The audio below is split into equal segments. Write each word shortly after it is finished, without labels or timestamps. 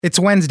It's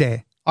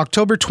Wednesday,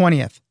 October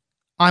 20th.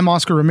 I'm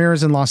Oscar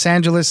Ramirez in Los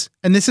Angeles,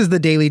 and this is the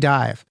Daily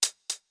Dive.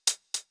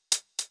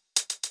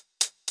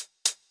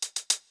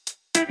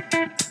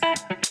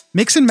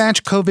 Mix and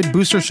match COVID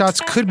booster shots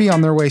could be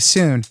on their way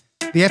soon.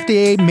 The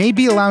FDA may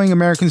be allowing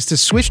Americans to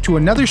switch to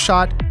another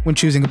shot when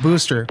choosing a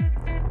booster.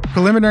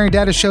 Preliminary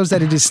data shows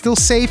that it is still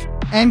safe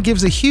and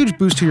gives a huge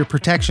boost to your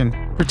protection,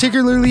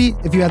 particularly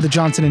if you had the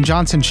Johnson &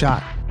 Johnson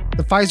shot.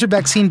 The Pfizer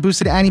vaccine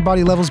boosted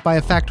antibody levels by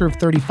a factor of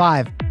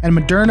 35, and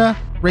Moderna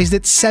raised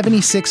it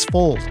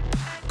 76-fold.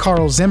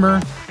 Carl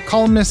Zimmer,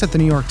 columnist at the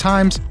New York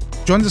Times,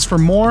 joins us for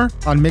more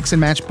on mix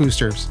and match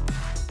boosters.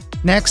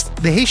 Next,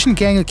 the Haitian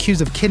gang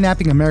accused of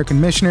kidnapping American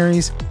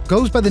missionaries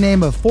goes by the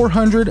name of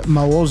 400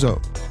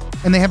 Mawozo,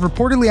 and they have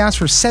reportedly asked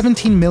for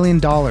 $17 million,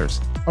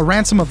 a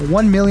ransom of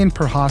 $1 million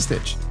per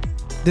hostage.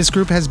 This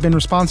group has been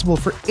responsible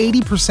for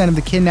 80% of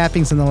the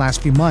kidnappings in the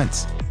last few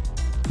months.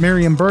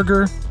 Miriam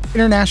Berger,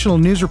 international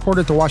news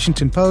reporter at The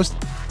Washington Post,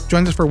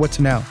 joins us for What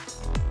to Know.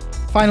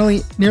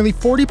 Finally, nearly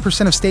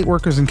 40% of state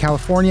workers in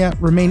California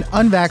remain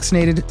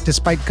unvaccinated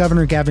despite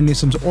Governor Gavin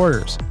Newsom's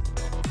orders.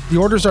 The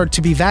orders are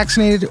to be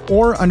vaccinated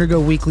or undergo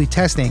weekly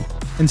testing,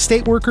 and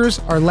state workers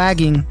are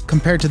lagging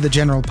compared to the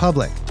general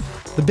public.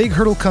 The big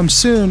hurdle comes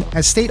soon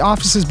as state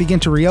offices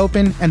begin to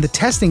reopen and the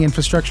testing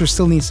infrastructure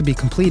still needs to be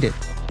completed.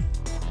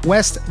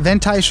 West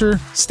Venteicher,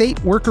 state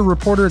worker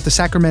reporter at the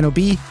Sacramento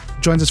Bee,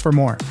 joins us for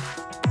more.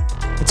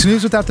 It's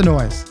news without the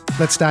noise.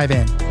 Let's dive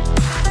in.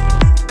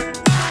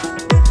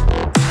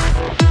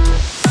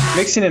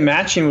 Mixing and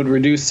matching would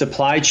reduce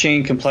supply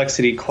chain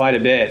complexity quite a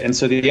bit. And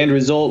so the end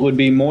result would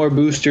be more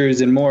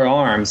boosters and more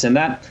arms. And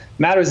that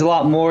matters a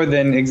lot more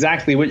than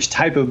exactly which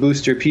type of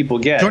booster people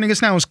get. Joining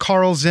us now is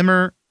Carl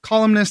Zimmer,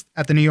 columnist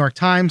at the New York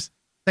Times.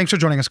 Thanks for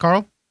joining us,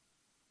 Carl.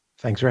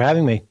 Thanks for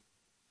having me.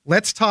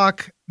 Let's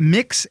talk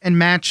mix and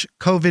match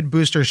COVID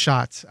booster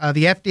shots.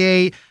 The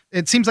FDA,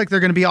 it seems like they're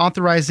going to be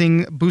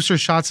authorizing booster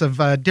shots of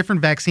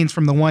different vaccines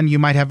from the one you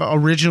might have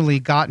originally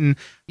gotten.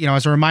 You know,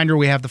 as a reminder,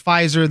 we have the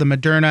Pfizer, the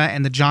Moderna,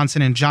 and the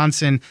Johnson &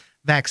 Johnson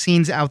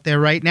vaccines out there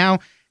right now.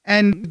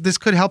 And this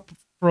could help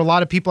for a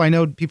lot of people. I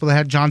know people that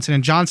had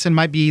Johnson & Johnson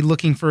might be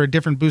looking for a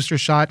different booster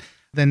shot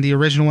than the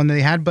original one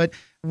they had. But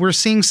we're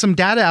seeing some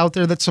data out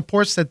there that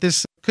supports that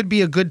this could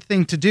be a good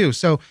thing to do.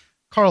 So,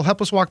 Carl, help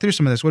us walk through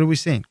some of this. What are we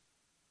seeing?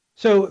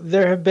 So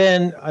there have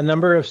been a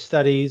number of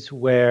studies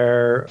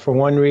where, for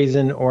one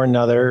reason or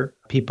another,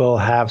 people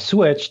have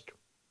switched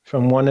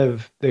from one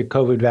of the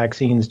COVID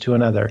vaccines to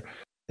another.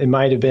 It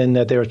might have been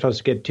that they were supposed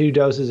to get 2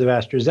 doses of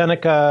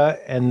AstraZeneca,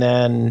 and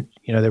then,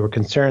 there were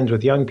concerns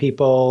with young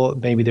people.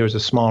 Maybe there was a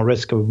small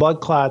risk of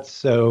blood clots.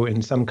 So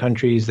in some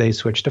countries, they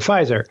switched to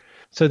Pfizer.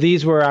 So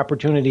these were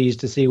opportunities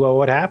to see, well,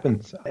 what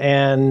happens?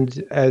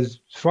 And as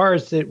far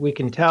as we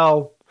can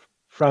tell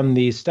from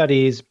these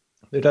studies,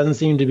 there doesn't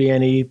seem to be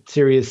any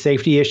serious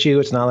safety issue.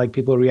 It's not like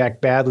people react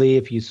badly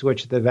if you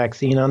switch the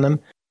vaccine on them.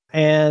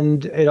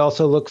 And it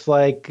also looks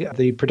like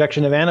the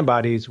production of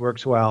antibodies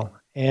works well.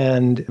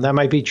 And that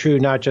might be true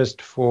not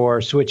just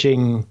for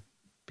switching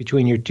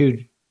between your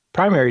 2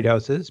 primary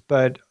doses,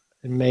 but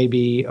it may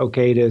be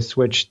okay to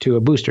switch to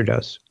a booster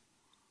dose.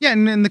 Yeah,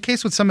 and in the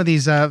case with some of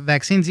these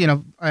vaccines,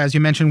 as you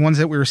mentioned, ones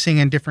that we were seeing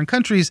in different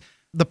countries,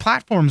 the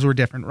platforms were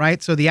different,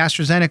 right? So the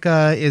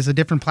AstraZeneca is a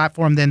different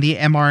platform than the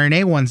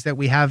mRNA ones that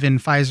we have in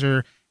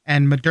Pfizer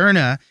and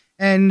Moderna.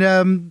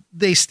 And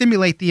they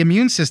stimulate the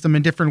immune system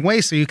in different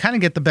ways. So you kind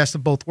of get the best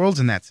of both worlds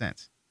in that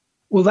sense.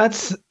 Well,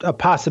 that's a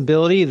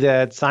possibility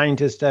that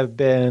scientists have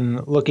been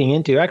looking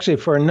into. Actually,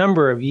 for a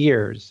number of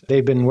years,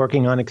 they've been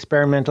working on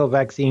experimental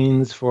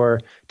vaccines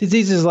for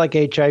diseases like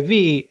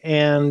HIV.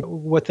 And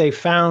what they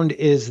found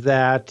is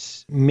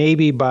that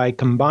maybe by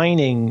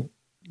combining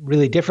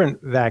really different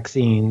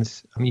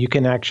vaccines, you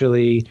can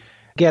actually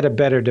get a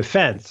better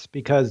defense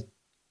because,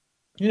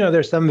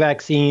 there's some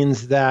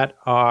vaccines that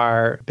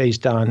are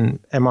based on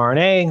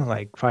mRNA,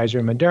 like Pfizer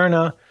and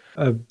Moderna.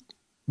 A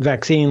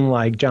vaccine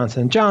like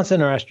Johnson &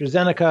 Johnson or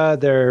AstraZeneca,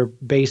 they're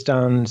based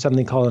on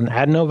something called an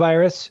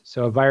adenovirus,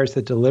 so a virus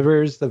that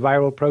delivers the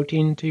viral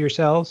protein to your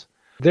cells.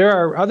 There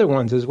are other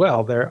ones as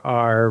well. There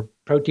are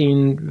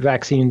protein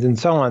vaccines and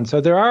so on.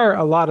 So there are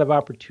a lot of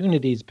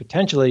opportunities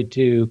potentially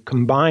to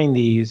combine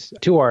these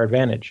to our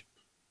advantage.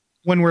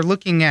 When we're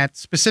looking at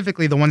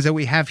specifically the ones that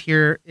we have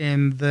here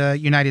in the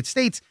United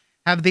States,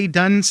 have they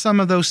done some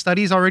of those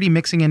studies already,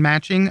 mixing and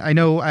matching? I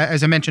know,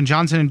 as I mentioned,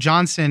 Johnson &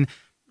 Johnson,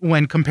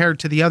 when compared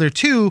to the other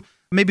 2,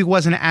 maybe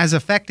wasn't as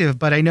effective,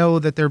 but I know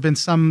that there have been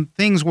some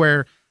things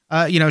where,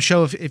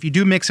 show if you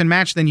do mix and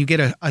match, then you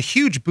get a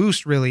huge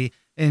boost really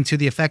into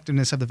the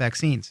effectiveness of the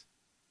vaccines.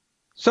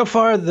 So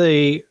far,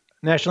 the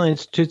National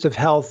Institutes of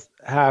Health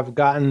have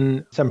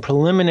gotten some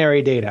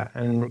preliminary data,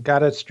 and got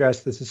to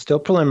stress this is still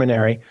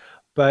preliminary.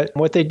 But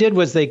what they did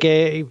was they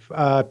gave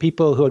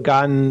people who had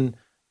gotten,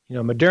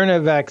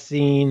 Moderna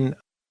vaccine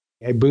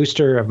a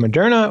booster of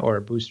Moderna or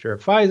a booster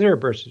of Pfizer,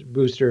 a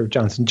booster of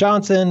Johnson &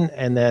 Johnson,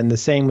 and then the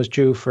same was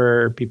true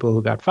for people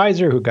who got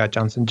Pfizer, who got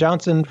Johnson &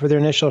 Johnson for their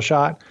initial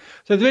shot.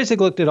 So they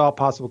basically looked at all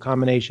possible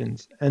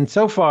combinations. And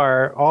so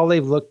far, all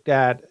they've looked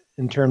at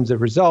in terms of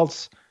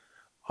results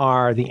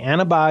are the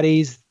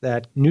antibodies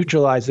that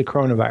neutralize the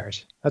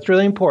coronavirus. That's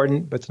really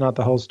important, but it's not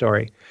the whole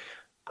story.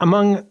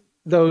 Among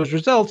those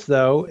results,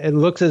 though, it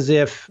looks as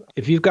if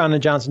you've gotten a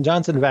Johnson &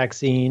 Johnson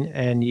vaccine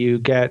and you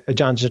get a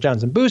Johnson &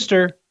 Johnson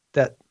booster,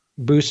 that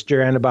boosts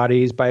your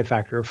antibodies by a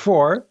factor of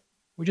 4,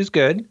 which is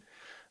good.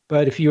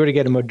 But if you were to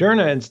get a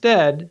Moderna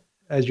instead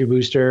as your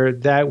booster,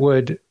 that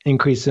would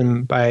increase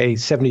them by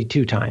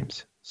 72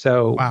 times.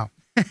 So wow.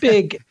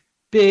 big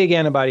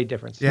antibody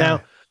difference. Yeah.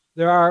 Now,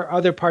 there are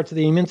other parts of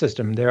the immune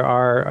system. There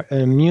are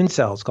immune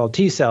cells called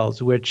T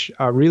cells, which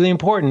are really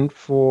important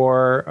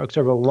for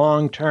sort of a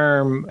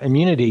long-term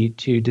immunity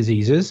to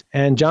diseases.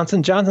 And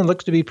Johnson & Johnson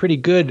looks to be pretty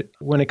good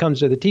when it comes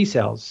to the T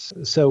cells.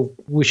 So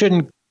we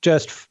shouldn't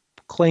just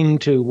cling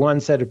to one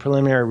set of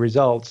preliminary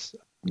results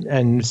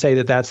and say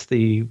that that's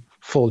the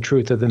full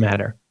truth of the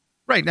matter.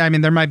 Right. I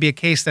mean, there might be a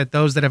case that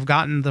those that have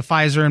gotten the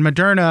Pfizer and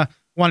Moderna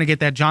want to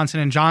get that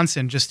Johnson &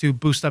 Johnson just to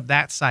boost up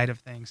that side of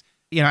things.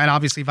 And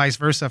obviously vice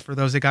versa for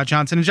those that got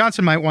Johnson &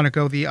 Johnson might want to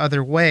go the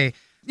other way.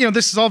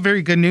 This is all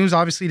very good news,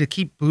 obviously, to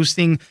keep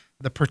boosting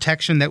the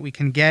protection that we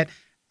can get.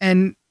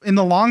 And in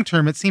the long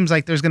term, it seems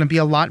like there's going to be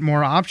a lot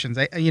more options.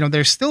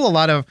 There's still a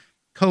lot of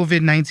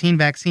COVID-19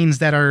 vaccines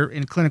that are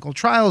in clinical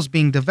trials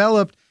being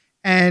developed,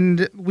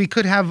 and we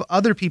could have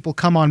other people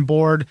come on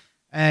board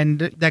and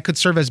that could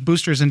serve as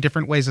boosters in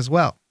different ways as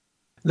well.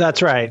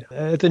 That's right.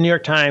 At the New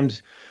York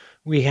Times,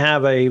 we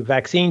have a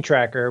vaccine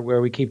tracker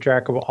where we keep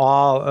track of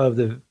all of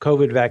the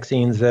COVID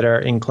vaccines that are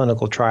in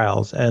clinical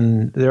trials.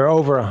 And there are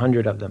over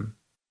 100 of them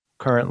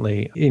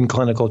currently in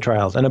clinical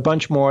trials and a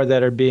bunch more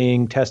that are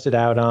being tested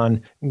out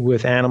on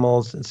with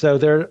animals. So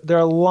there are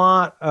a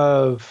lot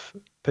of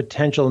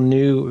potential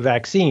new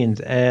vaccines,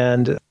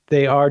 and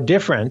they are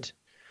different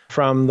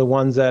from the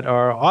ones that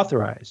are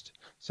authorized.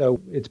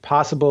 So it's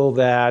possible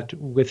that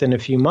within a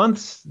few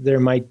months, there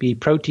might be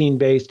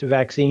protein-based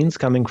vaccines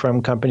coming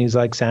from companies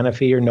like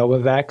Sanofi or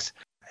Novavax,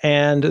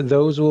 and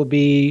those will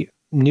be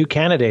new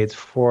candidates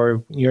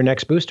for your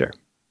next booster.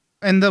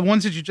 And the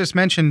ones that you just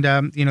mentioned,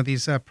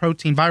 these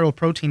viral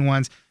protein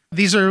ones,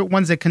 these are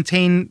ones that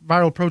contain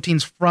viral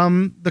proteins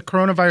from the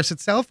coronavirus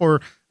itself,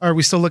 or are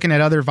we still looking at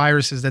other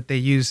viruses that they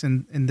use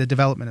in the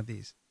development of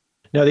these?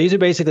 No, these are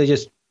basically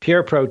just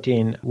pure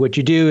protein. What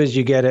you do is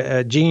you get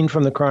a gene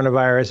from the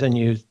coronavirus and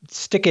you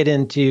stick it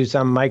into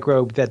some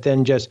microbe that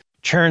then just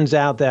churns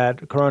out that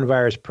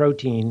coronavirus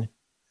protein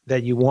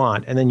that you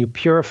want. And then you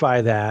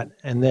purify that,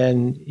 and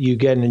then you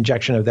get an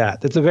injection of that.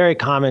 That's a very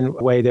common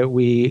way that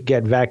we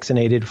get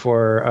vaccinated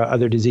for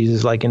other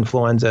diseases like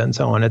influenza and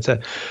so on. It's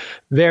a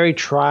very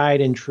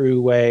tried and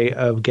true way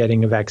of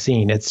getting a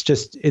vaccine. It's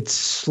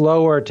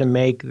slower to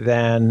make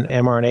than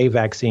mRNA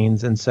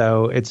vaccines. And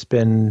so it's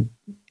been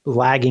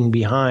lagging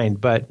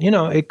behind, but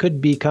it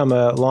could become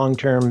a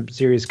long-term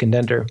serious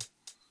contender.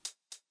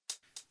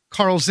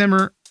 Carl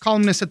Zimmer,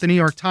 columnist at the New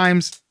York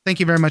Times,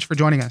 thank you very much for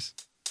joining us.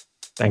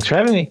 Thanks for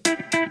having me.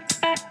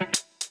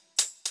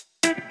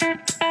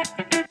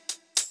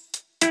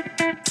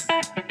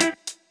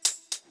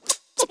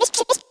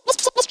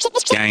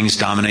 Gangs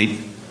dominate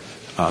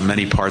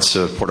many parts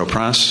of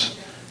Port-au-Prince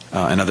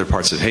and other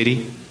parts of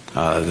Haiti.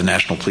 The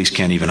national police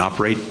can't even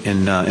operate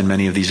in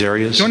many of these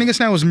areas. Joining us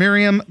now is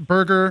Miriam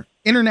Berger,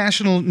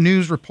 international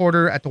news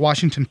reporter at The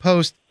Washington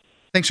Post.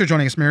 Thanks for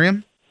joining us,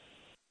 Miriam.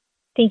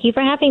 Thank you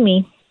for having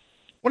me.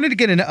 Wanted to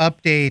get an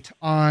update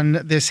on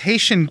this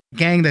Haitian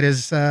gang that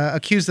is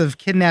accused of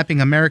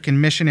kidnapping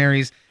American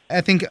missionaries.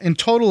 I think in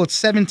total it's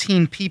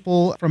 17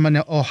 people from an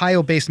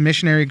Ohio-based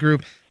missionary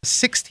group,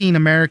 16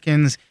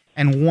 Americans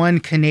and 1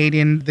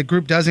 Canadian. The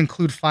group does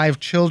include 5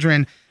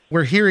 children.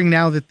 We're hearing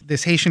now that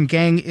this Haitian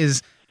gang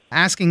is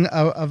asking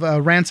of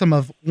a ransom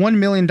of $1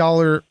 million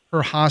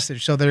per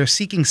hostage. So they're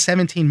seeking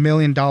 $17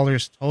 million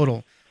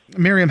total.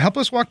 Miriam, help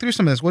us walk through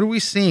some of this. What are we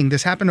seeing?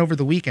 This happened over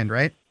the weekend,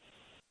 right?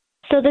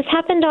 So this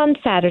happened on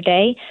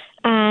Saturday,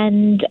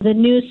 and the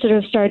news sort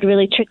of started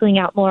really trickling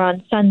out more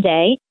on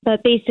Sunday.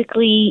 But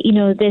basically,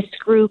 this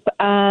group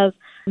of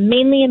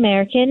mainly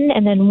American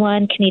and then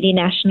 1 Canadian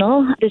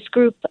national, this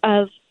group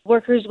of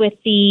workers with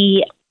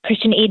the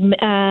Christian Aid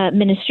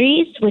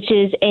Ministries, which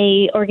is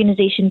a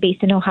organization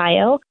based in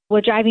Ohio,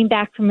 were driving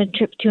back from a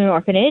trip to an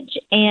orphanage,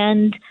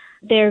 and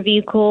their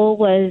vehicle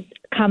was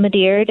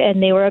commandeered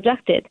and they were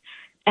abducted.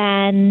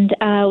 And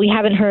we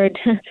haven't heard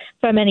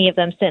from any of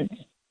them since.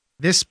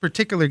 This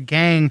particular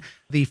gang,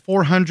 the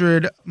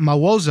 400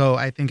 Mawozo,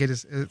 I think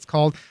it's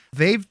called,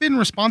 they've been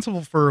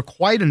responsible for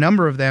quite a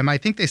number of them. I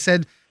think they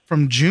said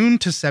from June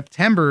to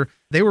September,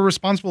 they were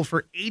responsible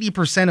for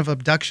 80% of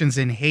abductions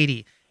in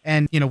Haiti.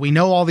 And, we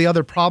know all the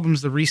other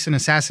problems, the recent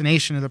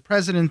assassination of the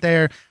president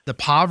there, the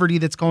poverty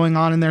that's going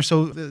on in there.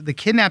 So the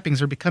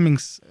kidnappings are becoming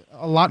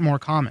a lot more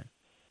common.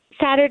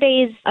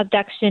 Saturday's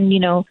abduction,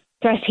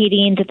 thrust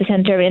Haiti into the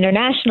center of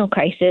international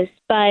crisis.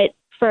 But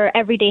for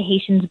everyday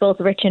Haitians, both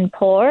rich and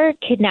poor,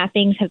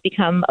 kidnappings have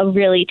become a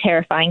really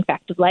terrifying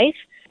fact of life.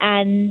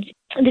 And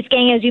this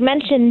gang, as you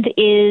mentioned,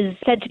 is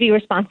said to be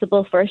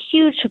responsible for a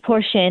huge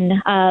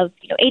proportion of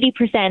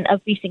 80%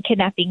 of recent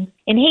kidnappings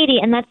in Haiti.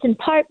 And that's in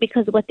part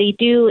because what they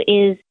do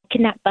is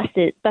kidnap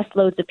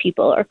busloads of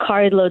people or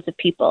carloads of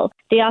people.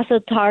 They also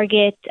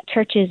target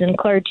churches and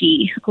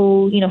clergy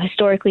who,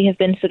 historically have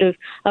been sort of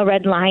a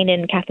red line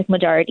in Catholic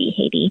majority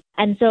Haiti.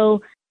 And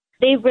so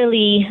they've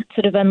really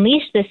sort of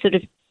unleashed this sort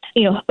of,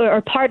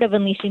 or part of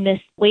unleashing this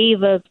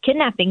wave of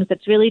kidnappings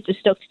that's really just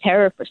stoked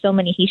terror for so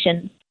many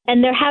Haitians.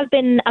 And there have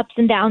been ups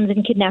and downs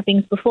in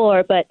kidnappings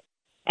before, but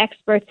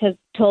experts have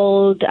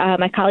told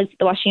my colleagues at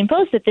the Washington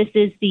Post that this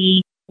is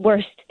the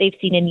worst they've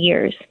seen in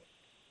years.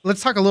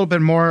 Let's talk a little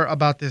bit more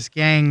about this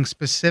gang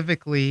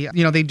specifically.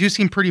 They do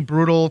seem pretty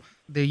brutal.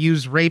 They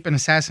use rape and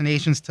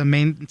assassinations to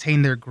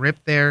maintain their grip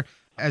there.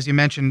 As you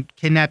mentioned,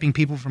 kidnapping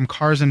people from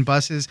cars and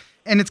buses.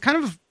 And it's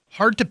kind of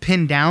hard to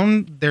pin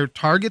down their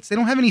targets. They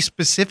don't have any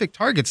specific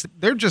targets.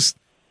 They're just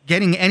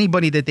getting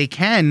anybody that they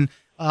can,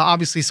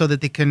 obviously, so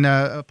that they can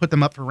put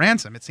them up for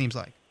ransom, it seems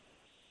like.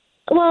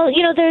 Well,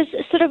 there's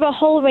sort of a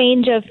whole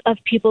range of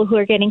people who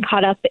are getting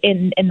caught up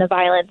in the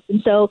violence.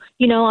 And so,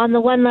 on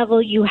the one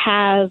level, you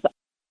have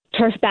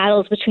turf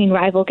battles between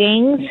rival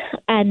gangs.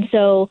 And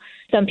so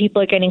some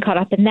people are getting caught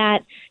up in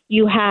that.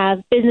 You have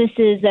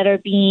businesses that are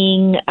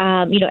being,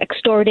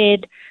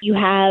 extorted. You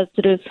have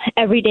sort of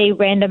everyday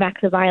random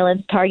acts of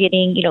violence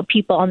targeting,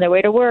 people on their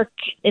way to work,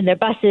 in their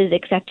buses,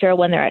 et cetera,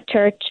 when they're at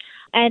church.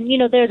 And,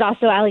 there's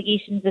also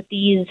allegations that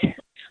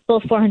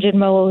both 400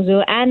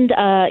 Mo'ozu and,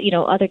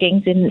 other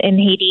gangs in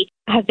Haiti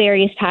have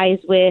various ties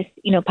with,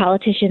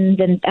 politicians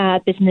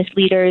and business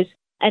leaders.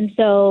 And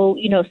so,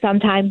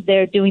 sometimes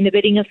they're doing the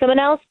bidding of someone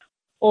else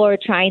or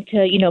trying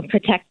to,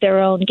 protect their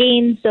own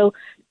gains. So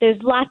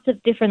there's lots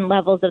of different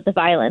levels of the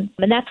violence.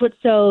 And that's what's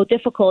so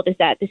difficult, is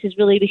that this has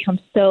really become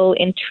so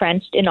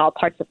entrenched in all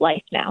parts of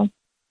life now.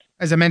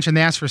 As I mentioned,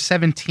 they asked for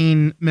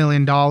 $17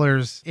 million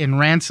in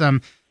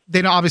ransom.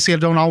 They obviously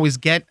don't always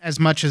get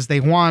as much as they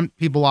want.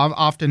 People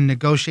often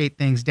negotiate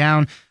things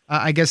down.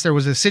 I guess there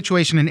was a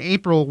situation in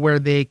April where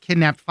they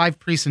kidnapped 5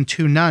 priests and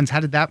 2 nuns.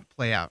 How did that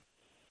play out?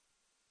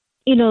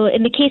 In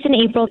the case in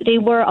April, they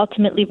were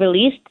ultimately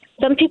released.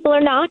 Some people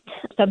are not.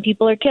 Some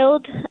people are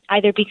killed,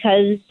 either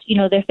because,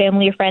 their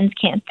family or friends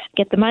can't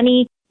get the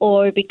money,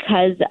 or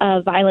because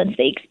of violence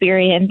they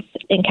experience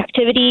in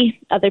captivity.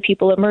 Other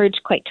people emerge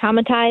quite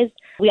traumatized.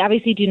 We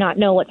obviously do not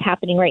know what's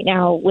happening right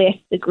now with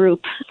the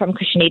group from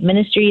Christian Aid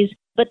Ministries,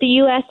 but the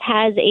U.S.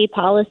 has a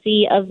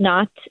policy of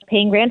not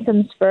paying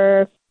ransoms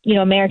for,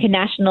 American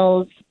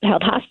nationals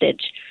held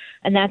hostage.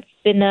 And that's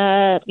been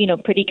a,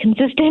 pretty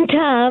consistent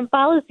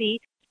policy.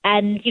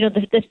 And,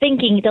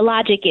 the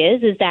logic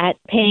is that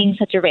paying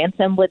such a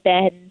ransom would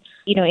then,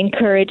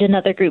 encourage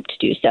another group to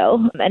do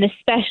so, and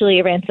especially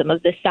a ransom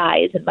of this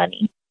size and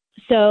money.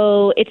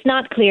 So it's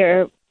not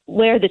clear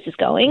where this is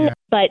going,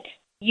 but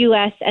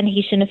U.S. and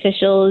Haitian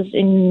officials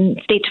in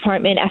State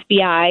Department,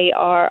 FBI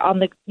are on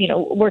the,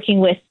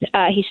 working with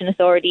Haitian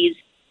authorities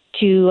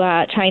to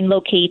try and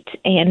locate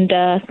and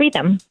free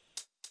them.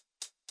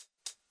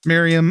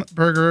 Miriam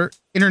Berger,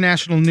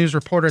 international news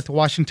reporter at the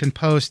Washington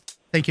Post.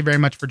 Thank you very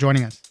much for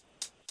joining us.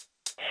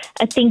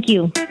 Thank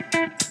you.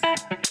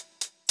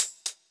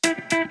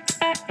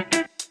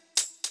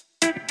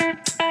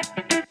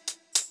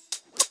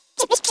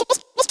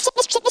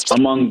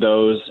 Among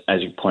those,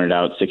 as you pointed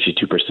out,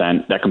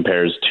 62%, that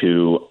compares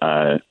to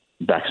a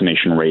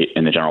vaccination rate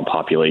in the general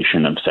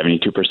population of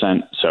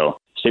 72%. So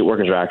state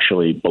workers are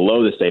actually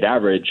below the state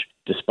average,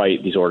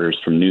 despite these orders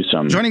from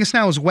Newsom. Joining us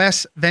now is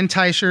Wes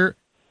Venteicher,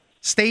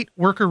 state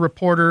worker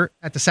reporter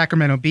at the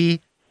Sacramento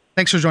Bee.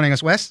 Thanks for joining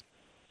us, Wes.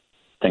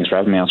 Thanks for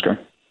having me, Oscar.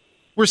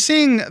 We're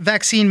seeing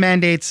vaccine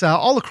mandates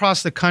all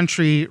across the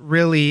country,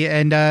 really,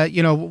 and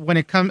when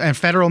it comes, and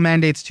federal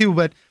mandates too.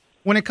 But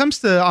when it comes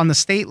to on the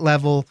state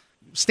level,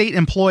 state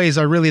employees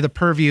are really the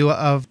purview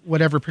of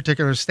whatever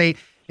particular state.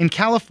 In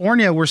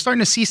California, we're starting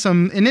to see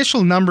some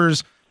initial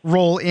numbers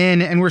roll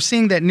in, and we're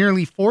seeing that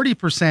nearly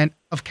 40%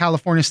 of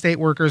California state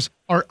workers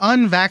are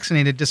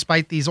unvaccinated,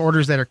 despite these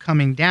orders that are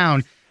coming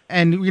down.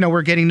 And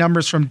we're getting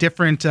numbers from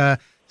different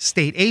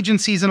state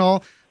agencies and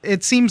all.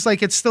 It seems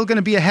like it's still going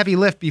to be a heavy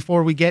lift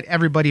before we get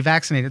everybody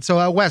vaccinated.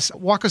 So, Wes,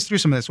 walk us through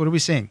some of this. What are we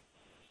seeing?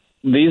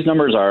 These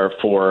numbers are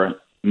for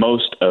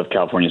most of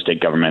California state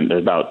government.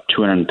 There's about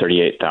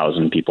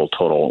 238,000 people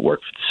total work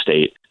for the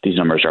state. These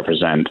numbers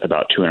represent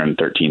about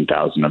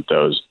 213,000 of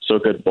those, so a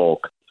good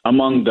bulk.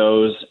 Among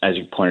those, as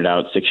you pointed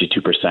out,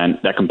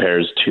 62%, that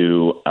compares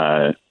to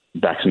a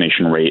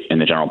vaccination rate in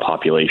the general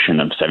population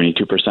of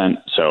 72%.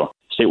 So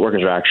state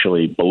workers are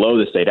actually below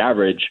the state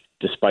average,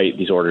 despite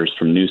these orders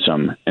from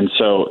Newsom. And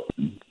so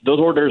those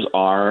orders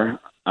are,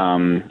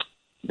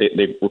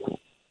 they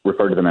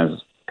refer to them as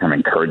kind of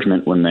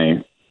encouragement when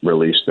they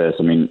released this.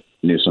 I mean,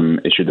 Newsom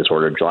issued this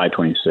order July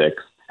 26th.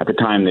 At the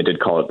time, they did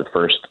call it the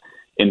first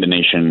in the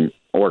nation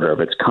order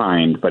of its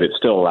kind, but it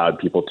still allowed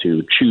people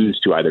to choose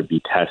to either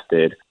be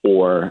tested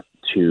or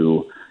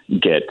to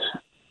get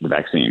the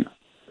vaccine.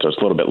 So it's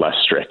a little bit less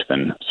strict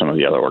than some of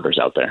the other orders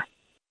out there.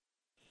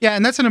 Yeah,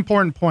 and that's an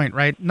important point,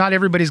 right? Not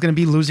everybody's going to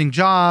be losing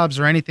jobs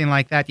or anything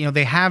like that.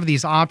 They have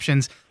these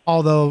options,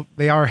 although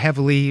they are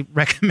heavily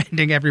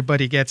recommending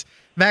everybody gets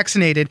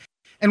vaccinated.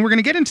 And we're going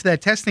to get into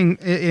that testing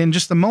in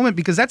just a moment,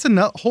 because that's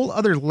a whole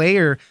other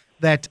layer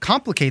that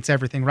complicates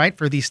everything, right?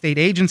 For these state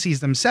agencies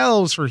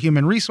themselves, for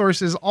human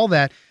resources, all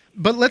that.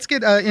 But let's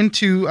get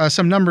into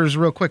some numbers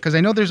real quick, because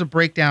I know there's a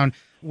breakdown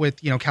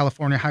with,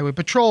 California Highway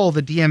Patrol,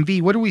 the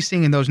DMV. What are we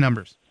seeing in those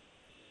numbers?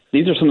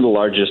 These are some of the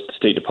largest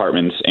state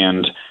departments,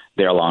 and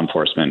they are law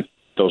enforcement.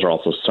 Those are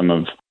also some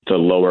of the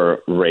lower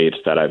rates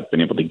that I've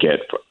been able to get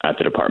at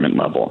the department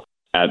level.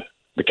 At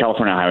the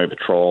California Highway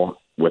Patrol,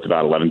 with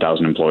about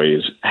 11,000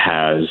 employees,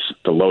 has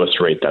the lowest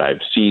rate that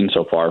I've seen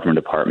so far from a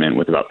department,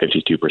 with about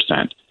 52%.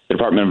 The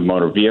Department of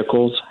Motor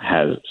Vehicles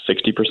has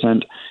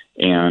 60%,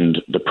 and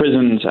the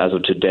prisons, as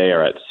of today,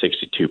 are at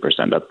 62%.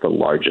 That's the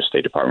largest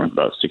state department, with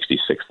about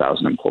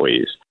 66,000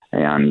 employees.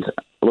 And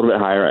a little bit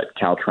higher at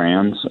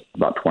Caltrans,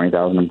 about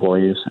 20,000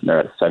 employees. They're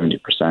at 70%.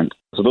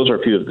 So those are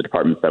a few of the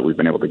departments that we've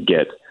been able to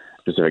get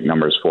specific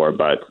numbers for,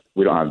 but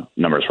we don't have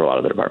numbers for a lot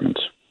of the departments.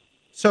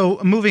 So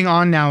moving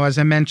on now, as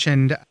I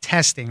mentioned,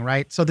 testing,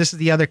 right? So this is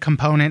the other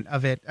component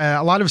of it.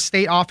 A lot of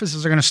state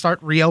offices are going to start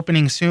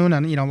reopening soon.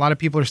 And, a lot of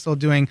people are still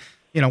doing,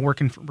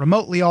 working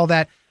remotely, all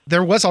that.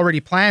 There was already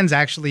plans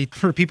actually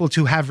for people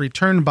to have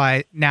returned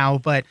by now,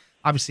 but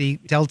obviously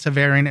Delta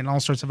variant and all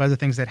sorts of other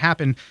things that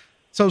happened.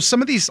 So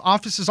some of these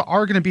offices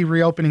are going to be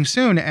reopening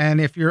soon. And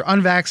if you're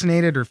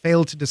unvaccinated or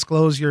failed to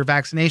disclose your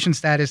vaccination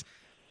status,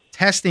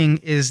 testing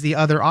is the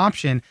other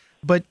option.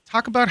 But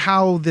talk about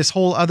how this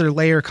whole other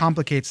layer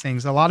complicates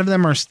things. A lot of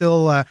them are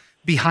still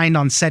behind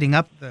on setting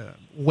up the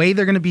way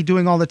they're going to be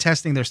doing all the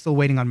testing. They're still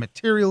waiting on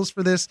materials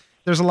for this.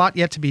 There's a lot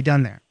yet to be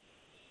done there.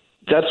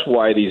 That's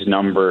why these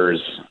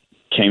numbers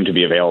came to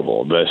be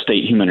available. The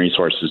State Human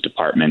Resources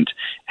Department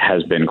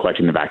has been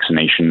collecting the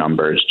vaccination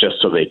numbers just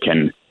so they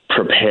can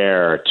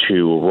prepare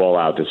to roll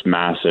out this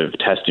massive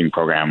testing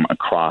program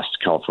across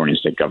California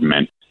state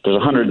government. There's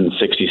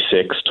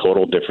 166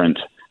 total different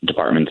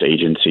departments,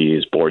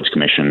 agencies, boards,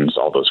 commissions,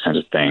 all those kinds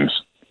of things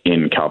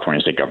in California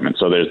state government.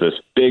 So there's this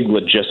big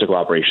logistical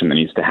operation that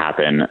needs to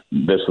happen.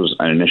 This was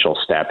an initial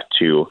step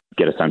to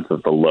get a sense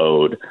of the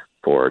load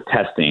for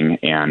testing,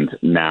 and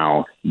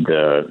now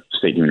the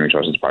State Human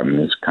Resources Department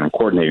is kind of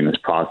coordinating this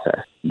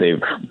process.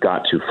 They've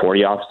got to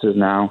 40 offices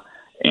now,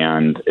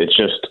 and it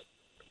just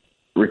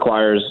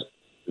requires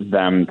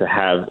them to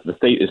have, the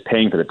state is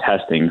paying for the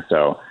testing,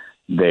 so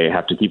they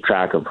have to keep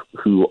track of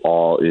who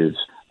all is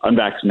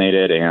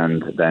unvaccinated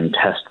and then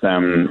test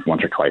them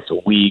once or twice a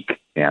week.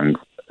 And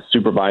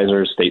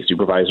state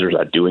supervisors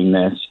are doing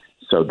this.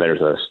 So there's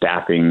a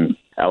staffing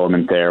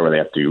element there where they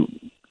have to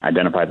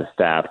identify the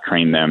staff,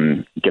 train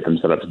them, get them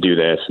set up to do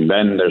this. And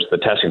then there's the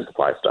testing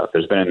supply stuff.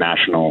 There's been a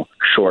national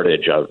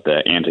shortage of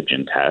the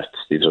antigen tests.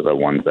 These are the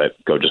ones that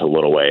go just a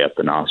little way up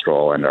the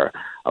nostril and are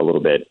a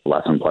little bit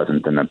less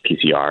unpleasant than the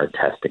PCR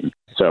testing.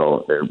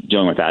 So they're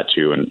dealing with that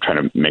too and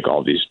trying to make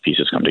all these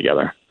pieces come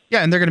together.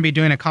 Yeah, and they're going to be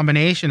doing a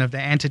combination of the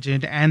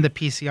antigen and the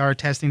PCR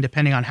testing,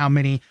 depending on how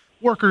many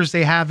workers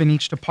they have in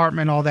each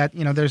department, all that.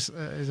 There's,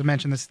 as I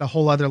mentioned, this the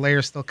whole other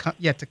layer still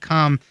yet to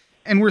come.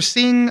 And we're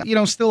seeing,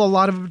 still a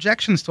lot of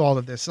objections to all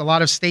of this. A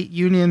lot of state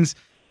unions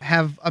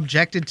have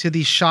objected to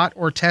these shot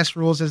or test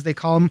rules, as they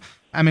call them.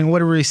 I mean,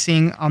 what are we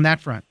seeing on that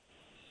front?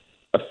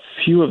 A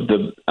few of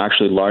the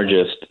actually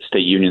largest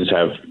state unions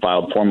have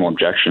filed formal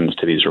objections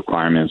to these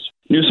requirements.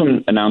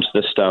 Newsom announced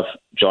this stuff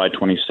July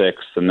 26th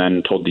and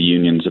then told the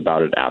unions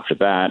about it after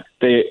that.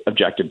 They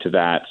objected to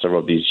that. Several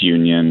of these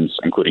unions,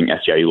 including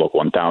SEIU Local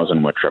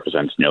 1000, which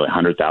represents nearly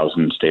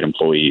 100,000 state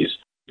employees.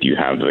 You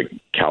have the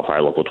CAL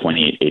FIRE Local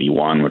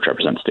 2881, which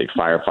represents state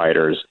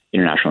firefighters,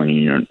 International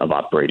Union of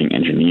Operating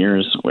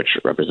Engineers, which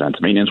represents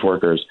maintenance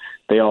workers.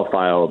 They all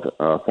filed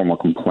formal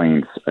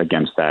complaints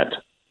against that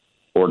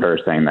order,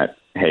 saying that,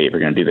 hey, if you're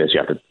going to do this, you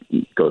have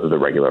to go through the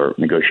regular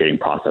negotiating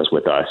process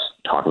with us,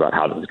 talk about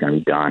how this is going to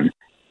be done.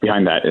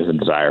 Behind that is a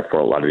desire for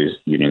a lot of these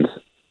unions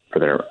for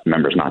their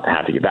members not to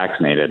have to get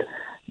vaccinated.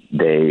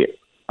 They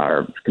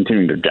are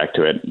continuing to object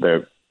to it.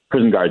 The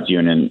Prison Guards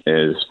Union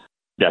is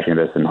objecting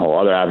to this in whole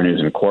other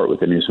avenues in court with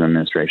the Newsom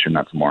administration.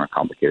 That's a more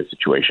complicated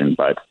situation.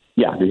 But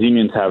yeah, these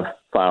unions have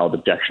filed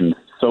objections.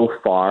 So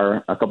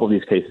far, a couple of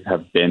these cases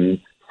have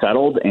been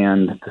settled,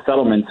 and the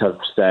settlements have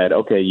said,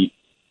 okay,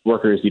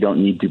 workers, you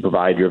don't need to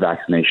provide your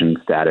vaccination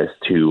status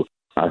to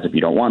us if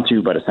you don't want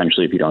to, but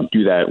essentially if you don't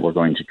do that, we're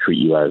going to treat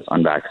you as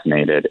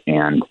unvaccinated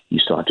and you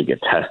still have to get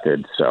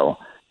tested. So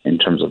in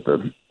terms of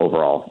the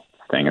overall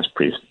thing, it's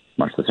pretty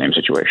much the same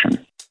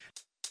situation.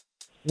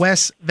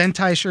 Wes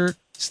Venteicher,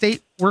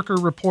 state worker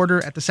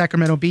reporter at the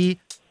Sacramento Bee.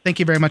 Thank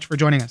you very much for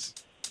joining us.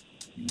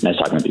 Nice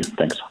talking with you.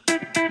 Thanks.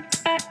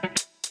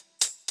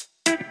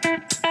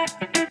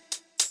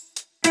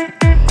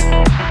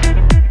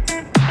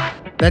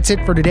 That's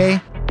it for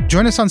today.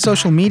 Join us on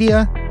social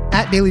media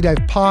at Daily Dive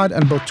Pod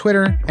on both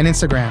Twitter and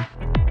Instagram.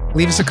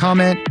 Leave us a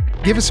comment,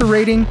 give us a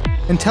rating,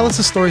 and tell us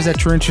the stories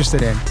that you're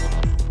interested in.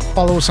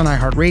 Follow us on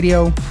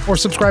iHeartRadio or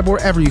subscribe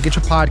wherever you get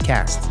your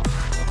podcasts.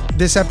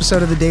 This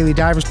episode of The Daily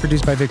Dive was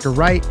produced by Victor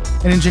Wright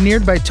and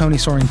engineered by Tony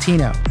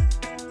Sorrentino.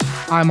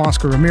 I'm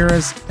Oscar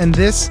Ramirez, and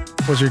this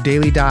was your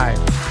Daily Dive.